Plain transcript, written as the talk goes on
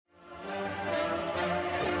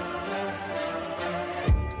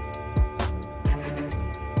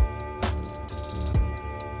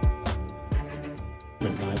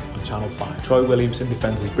Channel 5. Troy Williamson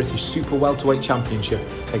defends his British Super Welterweight Championship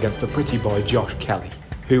against the pretty boy Josh Kelly.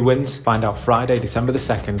 Who wins? Find out Friday, December the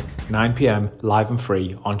 2nd, 9 PM, live and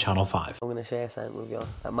free on Channel 5. I'm going to share something with you.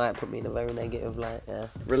 That might put me in a very negative light, yeah.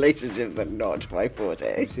 Relationships are not my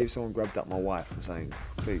forte. See if someone grabbed up my wife or something,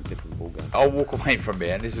 completely different ballgame. I'll walk away from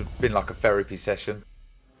it, and this has been like a therapy session.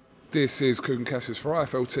 This is KUGAN CASSIUS for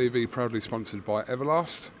IFL TV, proudly sponsored by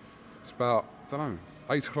Everlast. It's about, I don't know,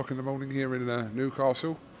 8 o'clock in the morning here in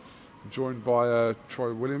Newcastle. I'm joined by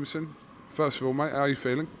Troy Williamson. First of all, mate, how are you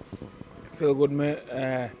feeling? Feel good, mate.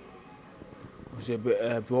 Obviously a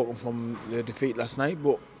bit broken from the defeat last night,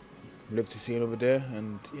 but live to see another day.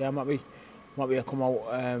 And yeah, I'm happy. I come out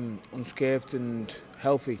unscathed and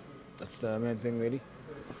healthy. That's the main thing, really.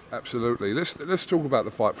 Absolutely. Let's talk about the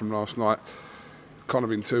fight from last night. Kind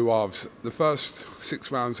of in two halves. The first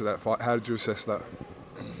 6 rounds of that fight, how did you assess that?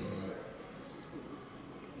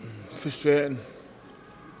 Frustrating.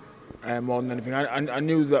 More than anything. I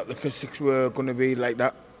knew that the first 6 were going to be like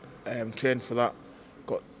that. Trained for that.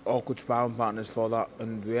 Got awkward sparring partners for that,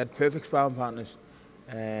 and we had perfect sparring partners.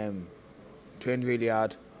 Trained really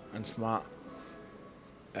hard and smart.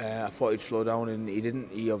 I thought he'd slow down, and he didn't.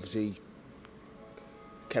 He obviously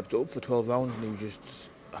kept it up for 12 rounds, and he was just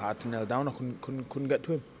hard to nail down. I couldn't get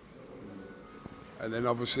to him. And then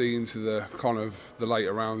obviously into the kind of the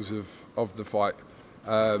later rounds of the fight,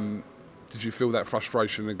 did you feel that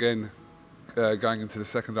frustration again going into the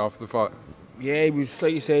second half of the fight? Yeah, he was,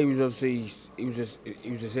 like you say, he was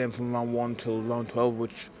the same from round 1 till round 12,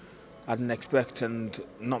 which I didn't expect, and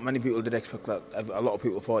not many people did expect that. A lot of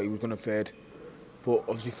people thought he was going to fade, but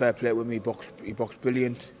obviously fair play with me. He boxed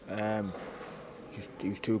brilliant. He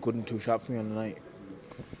was too good and too sharp for me on the night.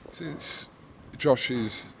 Since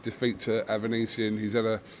Josh's defeat to Avanesian, he's had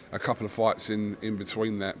a couple of fights in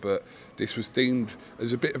between that, but this was deemed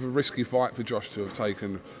as a bit of a risky fight for Josh to have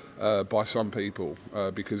taken by some people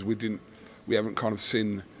because we haven't kind of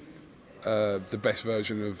seen the best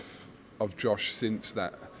version of Josh since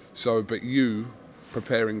that. So, but you,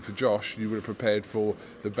 preparing for Josh, you would have prepared for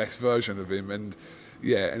the best version of him, and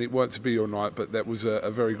yeah, and it weren't to be your night, but that was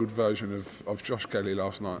a very good version of Josh Kelly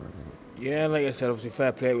last night. Yeah, like I said, obviously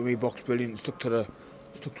fair play with me, boxed brilliant, stuck to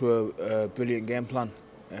a brilliant game plan,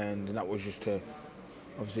 and that was just to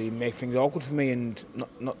obviously make things awkward for me and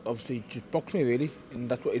not obviously just box me really, and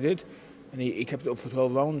that's what he did, and he kept it up for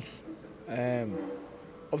 12 rounds.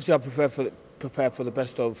 Obviously I prepare for the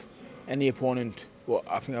best of any opponent, but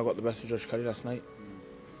I think I got the best of Josh Kelly last night.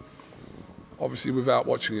 Obviously, without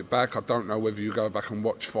watching it back, I don't know whether you go back and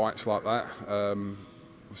watch fights like that.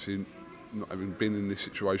 Obviously, not having been in this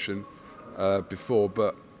situation before,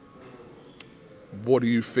 but what do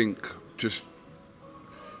you think, just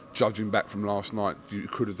judging back from last night, you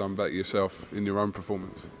could have done better yourself in your own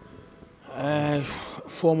performance?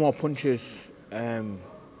 4 more punches,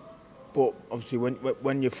 but obviously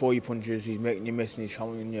when you throw your punches, he's making you miss and he's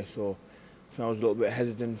countering you, so I think I was a little bit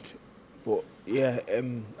hesitant. But yeah,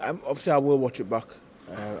 obviously I will watch it back.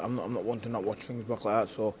 I'm not one to not watch things back like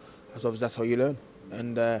that, so obviously that's how you learn.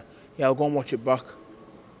 And yeah, I'll go and watch it back.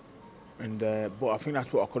 And but I think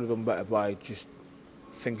that's what I could have done better by just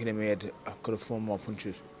thinking in my head I could have thrown more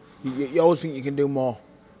punches. You always think you can do more,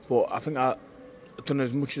 but I think I've done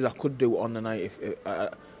as much as I could do on the night. I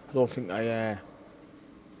don't think I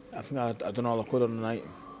think I've done all I could on the night.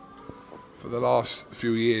 For the last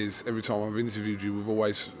few years, every time I've interviewed you, we've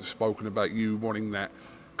always spoken about you wanting that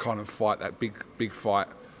kind of fight, that big fight,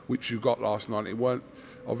 which you got last night. It weren't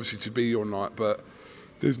obviously to be your night, but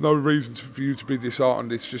there's no reason for you to be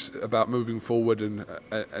disheartened. It's just about moving forward and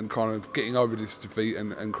kind of getting over this defeat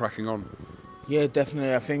and cracking on. Yeah,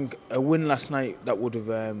 definitely. I think a win last night that would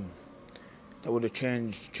have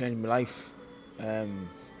changed my life. To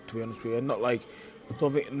be honest with you, not like I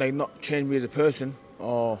don't think not change me as a person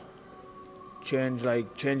or change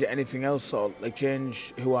anything else, or like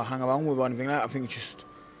change who I hang around with or anything like that. I think it's just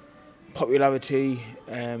popularity,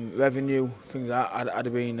 revenue, things like that. I'd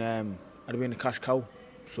have been a cash cow.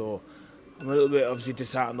 So I'm a little bit obviously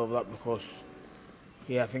disheartened over that because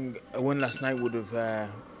yeah, I think a win last night would have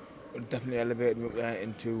definitely elevated me up there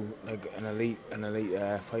into like an elite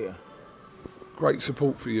fighter. Great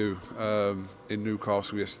support for you in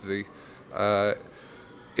Newcastle yesterday.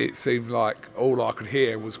 It seemed like all I could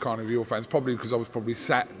hear was kind of your fans, probably because I was probably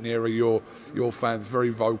sat nearer your fans, very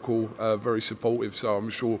vocal, very supportive, so I'm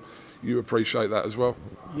sure you appreciate that as well.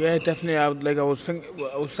 Yeah, definitely. I was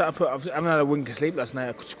sat up, I haven't had a wink of sleep last night.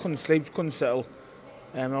 I just couldn't sleep, couldn't settle.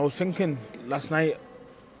 I was thinking last night,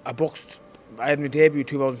 I had my debut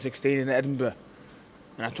 2016 in Edinburgh,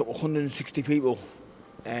 and I took 160 people,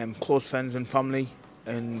 close friends and family,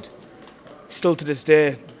 and still to this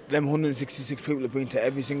day, them 166 people have been to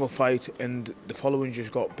every single fight, and the following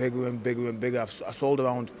just got bigger and bigger and bigger. I sold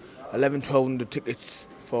around 1,100 tickets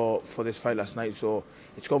for this fight last night, so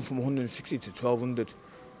it's gone from 160 to 1,200.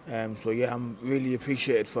 So yeah, I'm really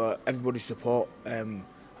appreciated for everybody's support. I've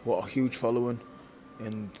got a huge following,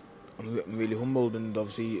 and I'm really humbled, and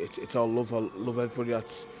obviously it's all love. I love everybody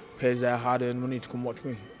that pays their hard-earned money to come watch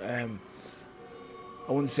me. I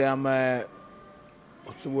wouldn't say I'm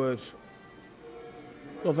what's the word?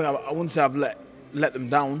 I wouldn't say I've let them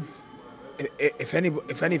down.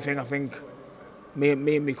 If anything, I think me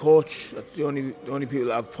and my coach, that's the only people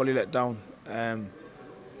that I've probably let down.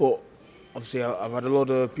 But obviously I've had a lot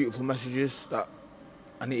of beautiful messages that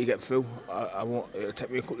I need to get through. It'll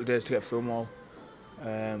take me a couple of days to get through them all.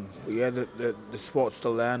 But yeah, the support's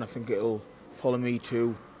still there, and I think it'll follow me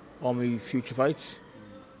to all my future fights.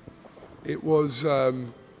 It was a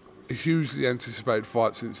hugely anticipated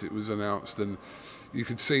fight since it was announced, and you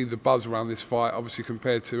could see the buzz around this fight. Obviously,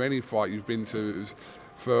 compared to any fight you've been to, it was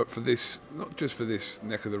for this, not just for this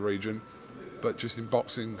neck of the region, but just in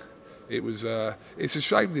boxing. It was. It's a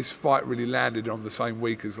shame this fight really landed on the same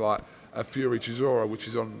week as like a Fury Chisora, which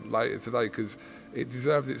is on later today, because it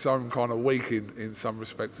deserved its own kind of week in some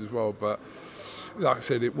respects as well. But like I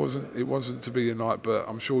said, it wasn't to be a night. But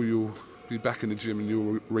I'm sure you'll be back in the gym and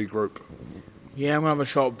you'll regroup. Yeah, I'm gonna have a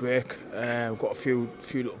short break. I've got a few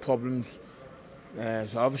little problems, so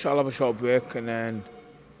I'll have a short break and then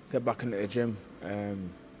get back into the gym,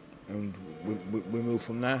 and we move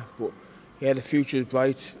from there. But yeah, the future is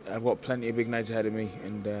bright. I've got plenty of big nights ahead of me,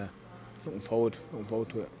 and looking forward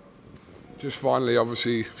to it. Just finally,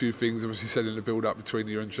 obviously, a few things obviously said in the build-up between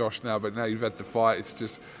you and Josh now, but now you've had the fight,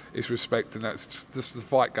 it's respect, and that's just the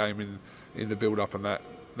fight game in the build-up, and that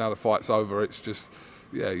now the fight's over, it's just,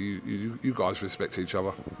 yeah, you guys respect each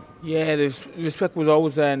other. Yeah, the respect was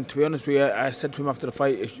always there, and to be honest with you, I said to him after the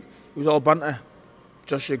fight, it was all banter.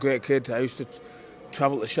 Josh is a great kid. I used to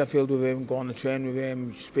travel to Sheffield with him, go on the train with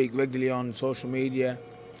him, speak regularly on social media.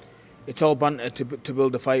 It's all banter to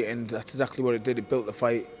build a fight, and that's exactly what it did. It built the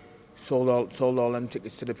fight. Sold all them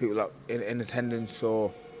tickets to the people that in attendance.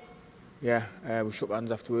 So yeah, we shook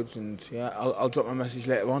hands afterwards, and yeah, I'll drop my message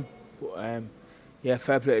later on. But yeah,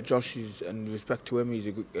 fair play to Josh, and respect to him. He's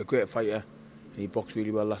a great fighter, and he boxed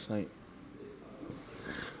really well last night.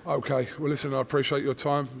 Okay, well listen, I appreciate your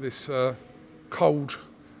time this cold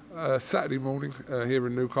Saturday morning here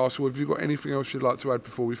in Newcastle. Have you got anything else you'd like to add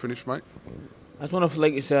before we finish, mate? I just want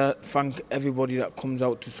to thank everybody that comes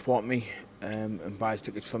out to support me and buys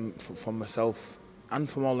tickets from myself and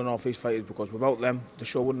from all the North East fighters, because without them the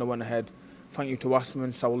show wouldn't have went ahead. Thank you to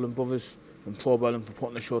Wasserman, Sowell and Brothers and Pro Bellum for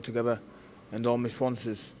putting the show together, and all my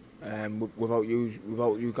sponsors. Without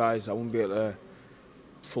you guys, I wouldn't be able to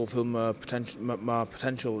fulfil my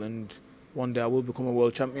potential, and one day I will become a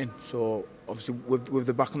world champion. So obviously with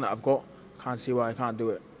the backing that I've got, I can't see why I can't do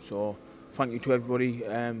it. So thank you to everybody,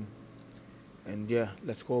 and yeah,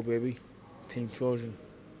 let's go baby, Team Trojan.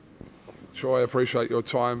 Troy, I appreciate your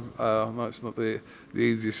time. I know it's not the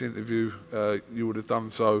easiest interview you would have done,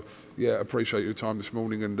 so yeah, appreciate your time this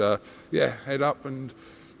morning, and yeah, head up and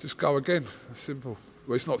just go again. It's simple.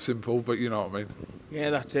 Well, it's not simple, but you know what I mean. Yeah,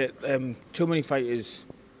 that's it. Too many fighters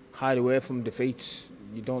hide away from defeats.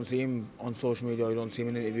 You don't see him on social media, you don't see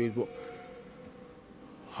him in interviews, but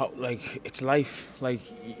like, it's life. Like,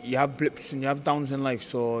 you have blips and you have downs in life,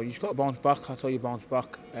 so you just got to bounce back. That's how you bounce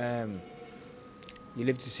back. You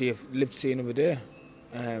live to see another day.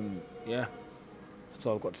 Yeah, that's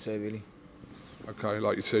all I've got to say, really. Okay,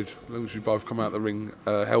 like you said, as long as you both come out the ring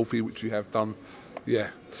healthy, which you have done,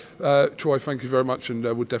 yeah. Troy, thank you very much, and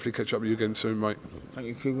we'll definitely catch up with you again soon, mate. Thank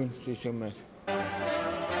you, KUGAN. See you soon, mate.